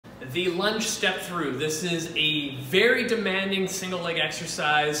the lunge step through. This is a very demanding single leg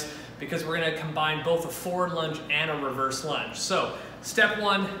exercise because we're gonna combine both a forward lunge and a reverse lunge. So step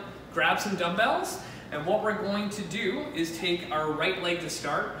one, grab some dumbbells, and what we're going to do is take our right leg to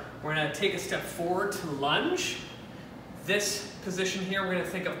start. We're gonna take a step forward to lunge. This position here, we're gonna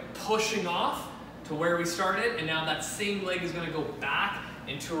think of pushing off to where we started, and now that same leg is gonna go back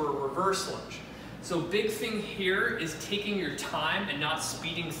into a reverse lunge. So big thing here is taking your time and not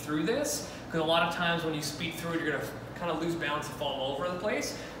speeding through this, because a lot of times when you speed through it, you're gonna kind of lose balance and fall all over the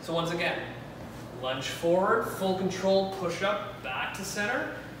place. So once again, lunge forward, full control, push up, back to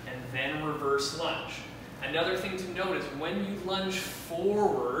center, and then reverse lunge. Another thing to note is when you lunge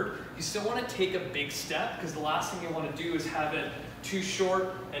forward, you still want to take a big step, because the last thing you want to do is have it too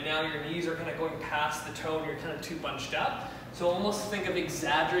short and now your knees are kind of going past the toe and you're kind of too bunched up. So almost think of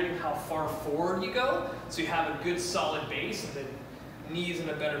exaggerating how far forward you go, so you have a good solid base and the knees in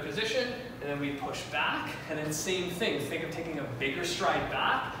a better position, and then we push back, and then same thing, think of taking a bigger stride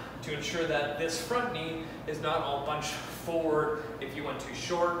back to ensure that this front knee is not all bunched forward if you went too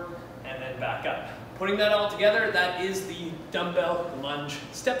short, and then back up. Putting that all together, that is the dumbbell lunge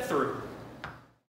step through.